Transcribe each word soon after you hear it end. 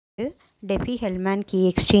Diffie Hellman key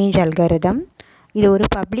exchange algorithm. இது ஒரு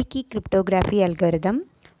public key cryptography algorithm.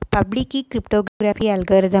 Public key cryptography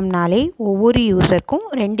algorithm நாலே ஒவ்வொரு யூசருக்கும்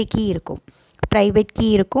ரெண்டு கீ இருக்கும். Private key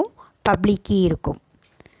இருக்கும், public key இருக்கும்.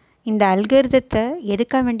 இந்த அல்காரிதத்தை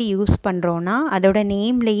எதுக்காக வேண்டி யூஸ் பண்ணுறோன்னா அதோட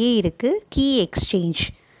நேம்லேயே இருக்குது கீ எக்ஸ்சேஞ்ச்.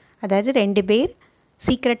 அதாவது ரெண்டு பேர்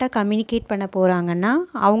சீக்ரெட்டாக கம்யூனிகேட் பண்ண போகிறாங்கன்னா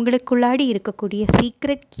அவங்களுக்குள்ளாடி இருக்கக்கூடிய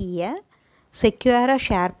சீக்ரெட் கீயை செக்யூராக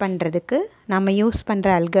ஷேர் பண்ணுறதுக்கு நம்ம யூஸ் பண்ணுற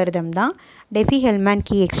அல்காரிதம் தான் Diffie Hellman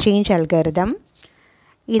key exchange algorithm.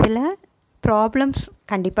 இதில் ப்ராப்ளம்ஸ்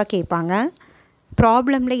கண்டிப்பாக கேட்பாங்க.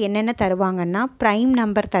 ப்ராப்ளமில் என்னென்ன தருவாங்கன்னா ப்ரைம்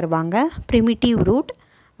நம்பர் தருவாங்க, ப்ரிமிட்டிவ் ரூட்,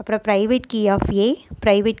 அப்புறம் private key of A,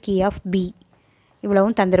 private key of B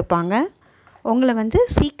இவ்வளவும் தந்திருப்பாங்க. உங்களை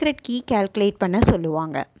சீக்ரெட் கீ கால்குலேட் பண்ண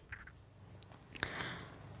சொல்லுவாங்க.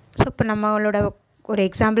 ஸோ இப்போ நம்மளோட ஒரு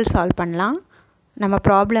எக்ஸாம்பிள் சால்வ் பண்ணலாம். நம்ம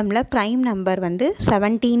ப்ராப்ளமில் ப்ரைம் நம்பர்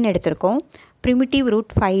 17 எடுத்திருக்கோம், ப்ரிமிட்டிவ்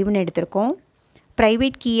ரூட் 5ன்னு எடுத்திருக்கோம்,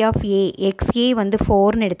 private key of A XA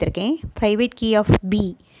 4ன்னு எடுத்திருக்கேன், private key of B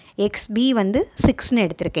XP 6ன்னு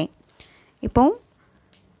எடுத்திருக்கேன். இப்போ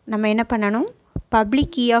நம்ம என்ன பண்ணணும்,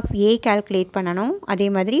 public key of A calculate பண்ணணும், அதே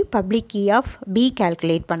மாதிரி public key of B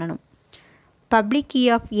calculate பண்ணணும். Public key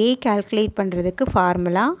of A calculate பண்ணுறதுக்கு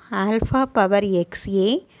formula alpha power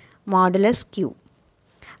XA modulus Q.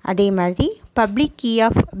 அதே மாதிரி public key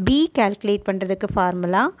of B calculate பண்ணுறதுக்கு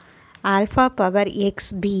formula alpha power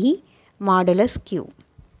XP modulus Q.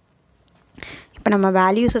 இப்போ நம்ம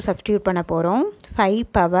வேல்யூஸை சப்ஸ்டியூட் பண்ண போகிறோம். 5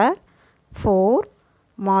 பவர் 4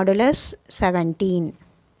 மாடுலஸ் 17,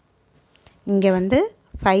 இங்கே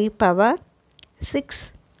 5 பவர் 6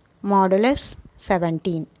 மாடுலஸ்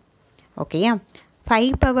 17. ஓகேயா,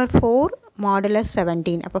 5 பவர் 4 மாடுலஸ்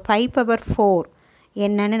 17. அப்போ 5 பவர் 4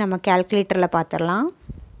 என்னன்னு நம்ம கால்குலேட்டரில் பார்த்துடலாம்.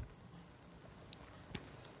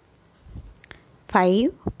 5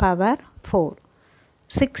 பவர் 4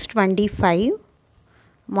 625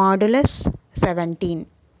 மாடுலஸ் 17.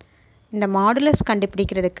 இந்த மாடுலஸ்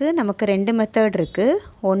கண்டுபிடிக்கிறதுக்கு நமக்கு ரெண்டு மெத்தட் இருக்குது.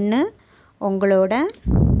 ஒன்று உங்களோட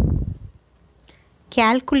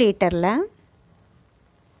கால்குலேட்டரில்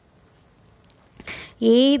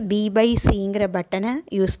A/B/Cங்கிற பட்டனை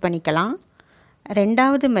யூஸ் பண்ணிக்கலாம்.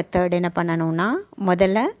 ரெண்டாவது மெத்தட் என்ன பண்ணணும்னா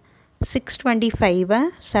முதல்ல 625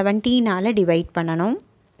 17ஆல் டிவைட் பண்ணணும்.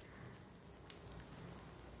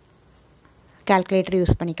 கால்குலேட்டர்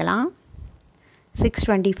யூஸ் பண்ணிக்கலாம்.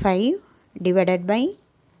 625 டிவைடட் பை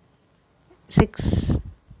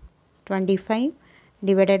 625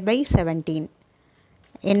 டிவைடட் பை 17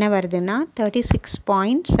 என்ன வருதுன்னா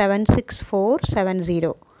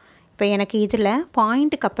 36.76470. இப்போ எனக்கு இதில்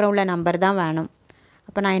பாயிண்ட்டுக்கு அப்புறம் உள்ள நம்பர் தான் வேணும்.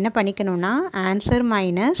 அப்போ நான் என்ன பண்ணிக்கணும்னா ஆன்சர்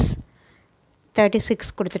மைனஸ்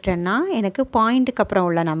 36 கொடுத்துட்டேன்னா எனக்கு பாயிண்ட்டுக்கு அப்புறம்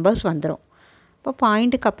உள்ள நம்பர்ஸ் வந்துடும். இப்போ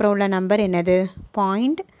பாயிண்ட்டுக்கு அப்புறம் உள்ள நம்பர் என்னது,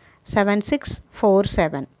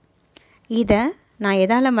 0.7647. இதை நான்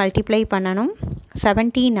எதால் மல்டிப்ளை பண்ணணும்,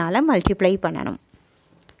 17ஆல் மல்டிப்ளை பண்ணணும்,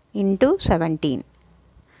 இன்ட்டு 17.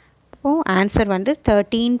 இப்போது ஆன்சர்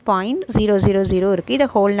 13.000 இருக்குது. இதை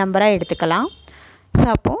ஹோல் நம்பராக எடுத்துக்கலாம். ஸோ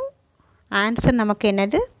அப்போது ஆன்சர் நமக்கு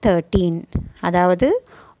என்னது 13. அதாவது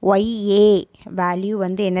YA வேல்யூ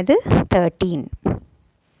என்னது 13.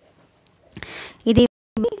 இதே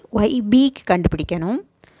YBக்கு கண்டுபிடிக்கணும்.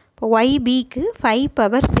 இப்போ YBக்கு 5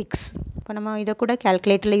 பவர் 6. இப்போ நம்ம இதை கூட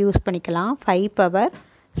கால்குலேட்டரில் யூஸ் பண்ணிக்கலாம். 5 power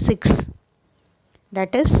 6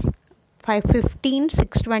 that is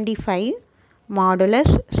 15,625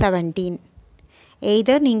 modulus 17.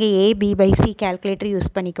 Either நீங்கள் A/B/C கால்குலேட்டர்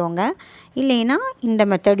யூஸ் பண்ணிக்கோங்க, இல்லைன்னா இந்த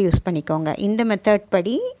மெத்தட் யூஸ் பண்ணிக்கோங்க. இந்த மெத்தட்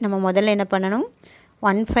படி நம்ம முதல்ல என்ன பண்ணணும்,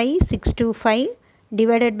 15,625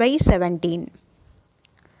 டிவைடட் பை 17.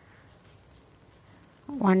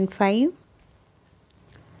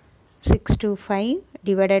 15,625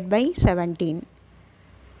 divided by 17.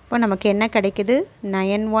 இப்போ நமக்கு என்ன கிடைக்குது,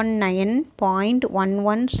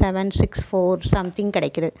 919.11764 சம்திங்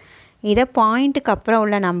கிடைக்குது. இதை பாயிண்ட்டுக்கு அப்புறம்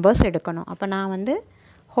உள்ள நம்பர்ஸ் எடுக்கணும். அப்போ நான்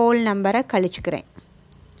ஹோல் நம்பரை கழிச்சுக்கிறேன்.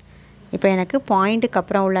 இப்போ எனக்கு பாயிண்ட்டுக்கு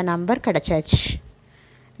அப்புறம் உள்ள number கிடச்சாச்சு.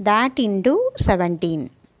 that into 17.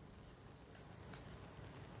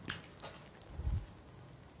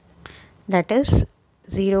 that is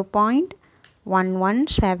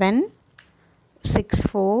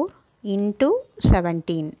 0.11764 into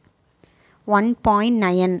 17,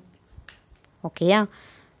 1.9. ஓகேயா,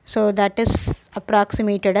 so that is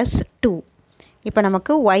approximated as 2. இப்போ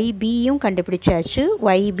நமக்கு YBயும் கண்டுபிடிச்சாச்சு.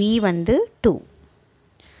 YB 2.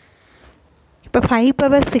 இப்போ 5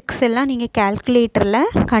 பவர் 6 எல்லாம் நீங்கள்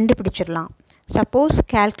கால்குலேட்டரில் கண்டுபிடிச்சிடலாம். சப்போஸ்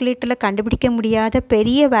கால்குலேட்டரில் கண்டுபிடிக்க முடியாத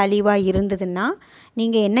பெரிய வேல்யூவாக இருந்ததுன்னா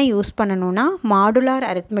நீங்கள் என்ன யூஸ் பண்ணணும்னா மாடுலார்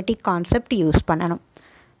அரித்மெட்டிக் கான்செப்ட் யூஸ் பண்ணணும்.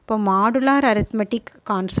 இப்போ மாடுலார் அரித்மெட்டிக்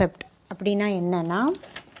கான்செப்ட் அப்படின்னா என்னென்னா,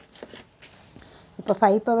 இப்போ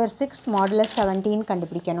 5 பவர் 6 மாடுலஸ் 17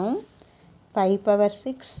 கண்டுபிடிக்கணும். 5 பவர்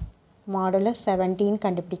 6 மாடுலஸ் 17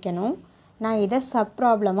 கண்டுபிடிக்கணும். நான் இதை சப்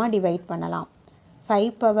ப்ராப்ளமாக டிவைட் பண்ணலாம்.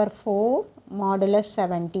 5 power 4 modulus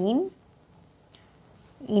 17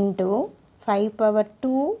 into 5 power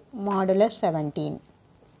 2 modulus 17.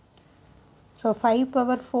 So 5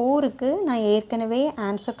 power 4க்கு நான் ஏற்கனவே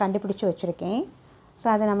ஆன்சர் கண்டுபிடிச்சி வச்சுருக்கேன். ஸோ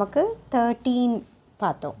அது நமக்கு 13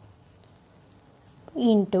 பார்த்தோம்.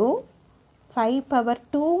 இன்ட்டு 5 பவர்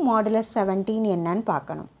 2 மாடுலஸ் 17 என்னன்னு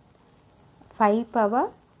பார்க்கணும். 5 பவர்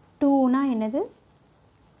 2னா என்னது?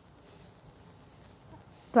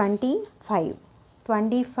 25.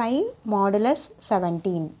 25 மாடுலஸ்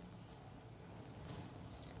 17.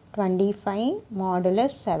 25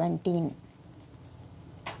 மாடுலஸ் 17.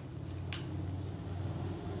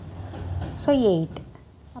 ஸோ 8.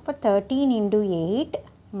 அப்போ 13 into 8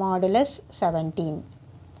 மாடுலஸ் 17.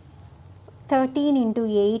 13 into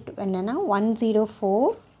 8 என்னன்னா 104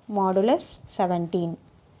 மாடுலஸ் 17.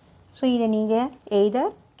 ஸோ இதை நீங்கள்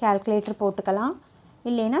எய்தர் கால்குலேட்டர் போட்டுக்கலாம்,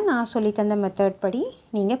 இல்லைன்னா நான் சொல்லி தந்த மெத்தட் படி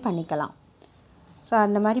நீங்கள் பண்ணிக்கலாம். ஸோ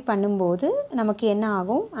அந்த மாதிரி பண்ணும்போது நமக்கு என்ன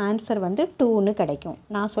ஆகும்? ஆன்சர் வந்து 2ன்னு கிடைக்கும்.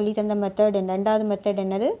 நான் சொல்லி தந்த மெத்தட் ரெண்டாவது மெத்தட்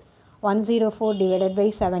என்னது? 104 டிவைடட் பை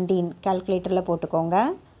 17 கால்குலேட்டரில் போட்டுக்கோங்க.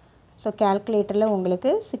 ஸோ கால்குலேட்டரில்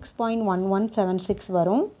உங்களுக்கு 6.1176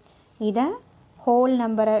 வரும். இதை ஹோல்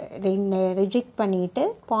நம்பரை ரிஜெக்ட் பண்ணிவிட்டு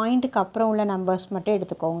பாயிண்ட்டுக்கு அப்புறம் உள்ள நம்பர்ஸ் மட்டும்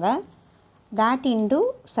எடுத்துக்கோங்க. that into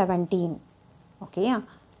 17. ஓகேயா?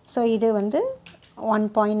 ஸோ இது வந்து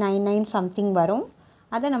 1.99 சம்திங் வரும்.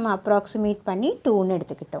 அதை நம்ம அப்ராக்சிமேட் பண்ணி 2ன்னு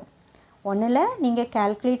எடுத்துக்கிட்டோம். ஒன்றில் நீங்கள்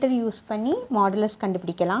கால்குலேட்டர் யூஸ் பண்ணி மாடுலஸ்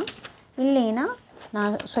கண்டுபிடிக்கலாம், இல்லைன்னா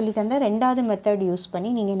நான் சொல்லி தந்த ரெண்டாவது மெத்தட் யூஸ் பண்ணி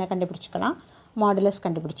நீங்கள் என்ன கண்டுபிடிச்சிக்கலாம்? மாடுலஸ்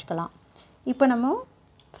கண்டுபிடிச்சிக்கலாம். இப்போ நம்ம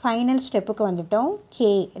ஃபைனல் ஸ்டெப்புக்கு வந்துவிட்டோம்.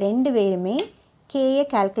 கே ரெண்டு பேருமே கேயை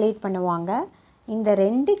கால்குலேட் பண்ணுவாங்க. இந்த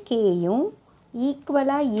 2 கேயும்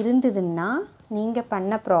ஈக்குவலாக இருந்ததுன்னா நீங்கள்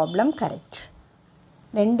பண்ண ப்ராப்ளம் கரெக்ட்.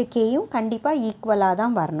 2 கேயும் கண்டிப்பாக ஈக்குவலாக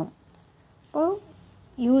தான் வரணும். இப்போது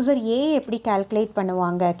யூசர் ஏ எப்படி கால்குலேட்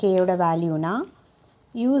பண்ணுவாங்க கேயோட வேல்யூனா,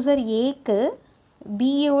 யூசர் ஏக்கு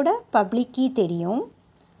பியோட பப்ளிக் கீ தெரியும்,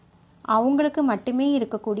 அவங்களுக்கு மட்டுமே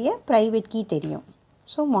இருக்கக்கூடிய ப்ரைவேட் கீ தெரியும்.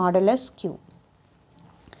 So modulus Q.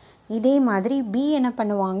 இதே மாதிரி பி என்ன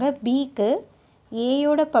பண்ணுவாங்க? பிக்கு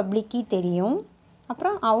ஏயோட பப்ளிக் கீ தெரியும்,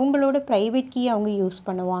 அப்புறம் அவங்களோட ப்ரைவேட் கீ அவங்க யூஸ்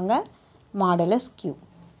பண்ணுவாங்க, மாடுலஸ் Q.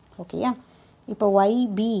 ஓகேயா? இப்போ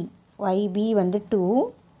YB வந்து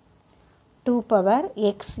 2 power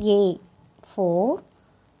XA 4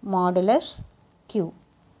 modulus Q.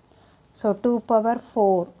 So 2 power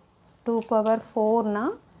 4னா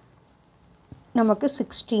நமக்கு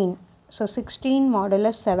 16. ஸோ 16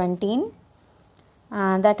 மாடுலஸ் 17,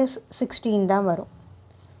 தட் இஸ் 16 தான் வரும்.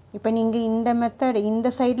 இப்போ நீங்கள் இந்த மெத்தட் இந்த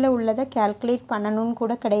சைடில் உள்ளதை கால்குலேட் பண்ணணும்னு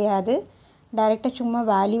கூட கிடையாது. டைரெக்டாக சும்மா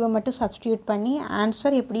வேல்யூவை மட்டும் சப்ஸ்டியூட் பண்ணி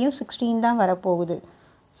ஆன்சர் எப்படியும் 16 தான் வரப்போகுது.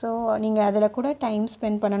 ஸோ நீங்கள் அதில் கூட டைம்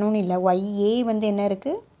ஸ்பெண்ட் பண்ணணும்னு இல்லை. YA வந்து என்ன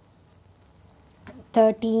இருக்குது?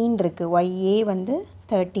 13 இருக்குது. YA வந்து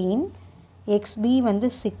 13, XB வந்து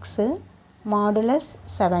 6 மாடுலஸ்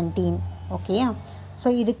 17. ஓகேயா? ஸோ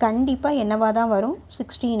இது கண்டிப்பாக என்னவாக தான் வரும்?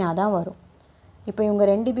 16ஆக தான் வரும். இப்போ இவங்க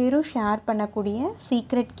 2 பேரும் ஷேர் பண்ணக்கூடிய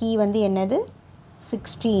சீக்ரெட் கீ வந்து என்னது?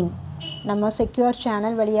 16. நம்ம செக்யூர்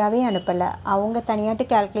சேனல் வழியாகவே அனுப்பலை. அவங்க தனியாட்டு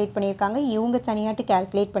கால்குலேட் பண்ணியிருக்காங்க, இவங்க தனியாட்டு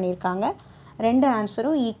கால்குலேட் பண்ணியிருக்காங்க. 2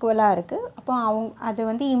 ஆன்சரும் ஈக்குவலாக இருக்குது. அப்போ அது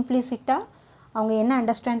வந்து இம்ப்ளிசிட்டாக அவங்க என்ன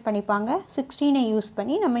அண்டர்ஸ்டாண்ட் பண்ணிப்பாங்க? 16ஐ யூஸ்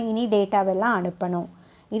பண்ணி நம்ம இனி டேட்டாவெல்லாம் அனுப்பணும்.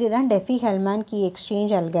 இதுதான் டெஃபி ஹெல்மேன் கீ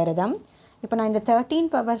எக்ஸ்சேஞ்ச் அல்காரிதம். இப்போ நான் இந்த 13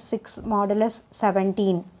 பவர் 6 மாடுலஸ்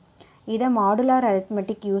 17 இதை மாடுலார்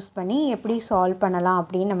அரித்மெட்டிக் யூஸ் பண்ணி எப்படி சால்வ் பண்ணலாம்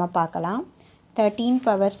அப்படின்னு நம்ம பார்க்கலாம். 13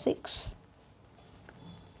 power 6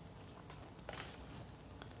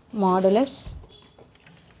 modulus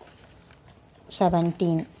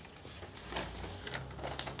 17.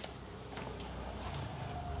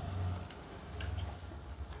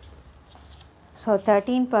 So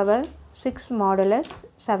 13 power 6 modulus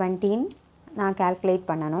 17 நான் கால்குலேட்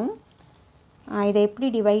பண்ணணும். இதை எப்படி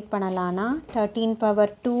டிவைட் பண்ணலான்னா 13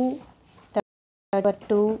 பவர் 2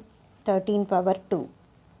 13 பவர் 2,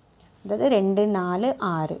 அதாவது 2 4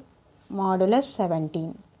 6 மாடுலஸ் 17.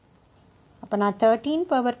 அப்போ நான் 13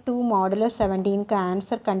 பவர் 2 மாடுலஸ் 17க்கு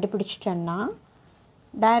ஆன்சர் கண்டுபிடிச்சிட்டேன்னா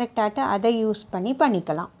டைரெக்டாக அதை யூஸ் பண்ணி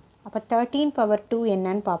பண்ணிக்கலாம். அப்போ 13 பவர் 2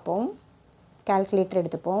 என்னன்னு பார்ப்போம். கால்குலேட்டர்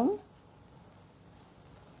எடுத்துப்போம்.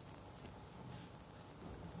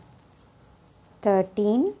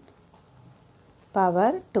 13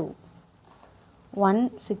 பவர் 2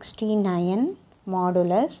 169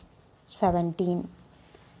 மாடுலஸ் 17.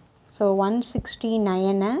 ஸோ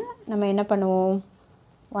 169 நம்ம என்ன பண்ணுவோம்?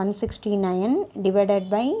 169 divided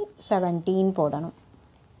by 17 போடணும்.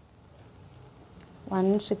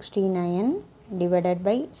 169 divided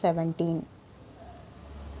by 17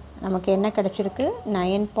 நமக்கு என்ன கிடைச்சிருக்கு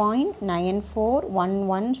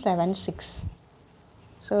 9.941176.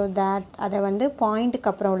 ஸோ அதை வந்து பாயிண்ட்டுக்கு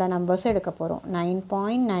அப்புறம் உள்ள நம்பர்ஸ் எடுக்க போகிறோம்.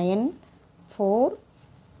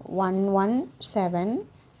 9.94117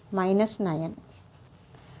 minus 9.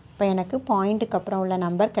 இப்போ எனக்கு பாயிண்ட்டுக்கு அப்புறம் உள்ள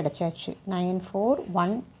நம்பர் கிடைச்சாச்சு.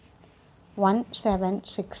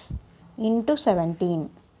 94176 into 17.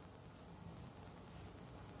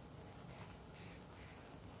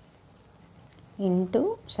 into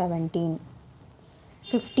 17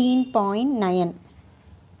 15.9.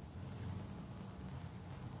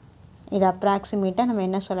 இது அப்ராக்சிமேட்டாக நம்ம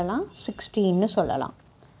என்ன சொல்லலாம் 16ன்னு சொல்லலாம்.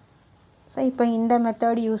 ஸோ இப்போ இந்த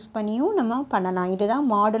மெத்தட் யூஸ் பண்ணியும் நம்ம பண்ணலாம். இதுதான்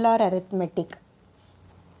மாடுலார் அரித்மெட்டிக்.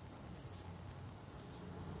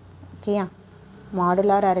 ஓகேயா,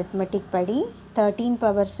 மாடுலார் அரித்மெட்டிக் படி 13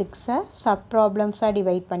 power 6 சப் ப்ராப்ளம்ஸாக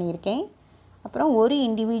டிவைட் பண்ணியிருக்கேன். அப்புறம் ஒரு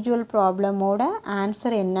இண்டிவிஜுவல் ப்ராப்ளமோட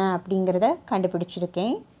ஆன்சர் என்ன அப்படிங்கிறத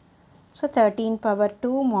கண்டுபிடிச்சிருக்கேன். ஸோ 13 power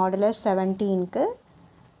 2 மாடுலஸ் 17க்கு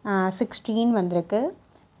 16 வந்திருக்கு.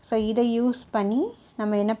 ஸோ இதை யூஸ் பண்ணி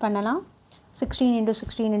நம்ம என்ன பண்ணலாம் 16 into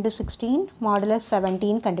 16 into 16 மாடுலஸ்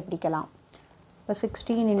 17 கண்டுபிடிக்கலாம். இப்போ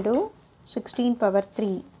 16 into 16 power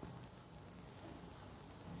 3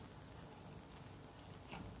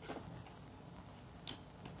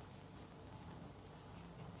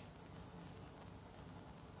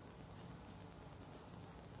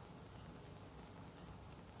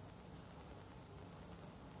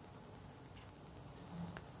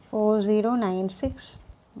 4096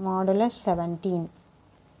 modulus 17.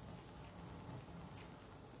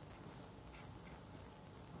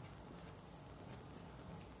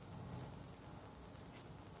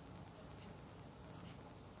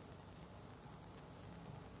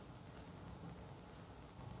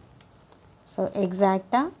 ஸோ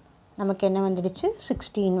எக்ஸாக்டாக நமக்கு என்ன வந்துடுச்சு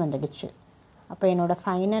 16 வந்துடுச்சு. அப்போ என்னோடய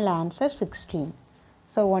ஃபைனல் ஆன்சர் 16.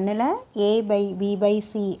 ஸோ ஒன்றில்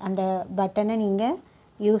A/B/C அந்த பட்டனை நீங்கள்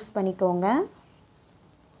யூஸ் பண்ணிக்கோங்க.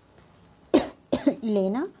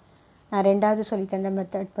 இல்லைன்னா நான் ரெண்டாவது சொல்லி தந்த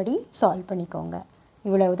மெத்தட் படி சால்வ் பண்ணிக்கோங்க.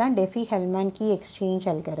 இவ்வளவு தான் டெஃபி ஹெல்மன் கீ எக்ஸ்சேஞ்ச்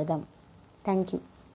அல்காரிதம். தேங்க்யூ.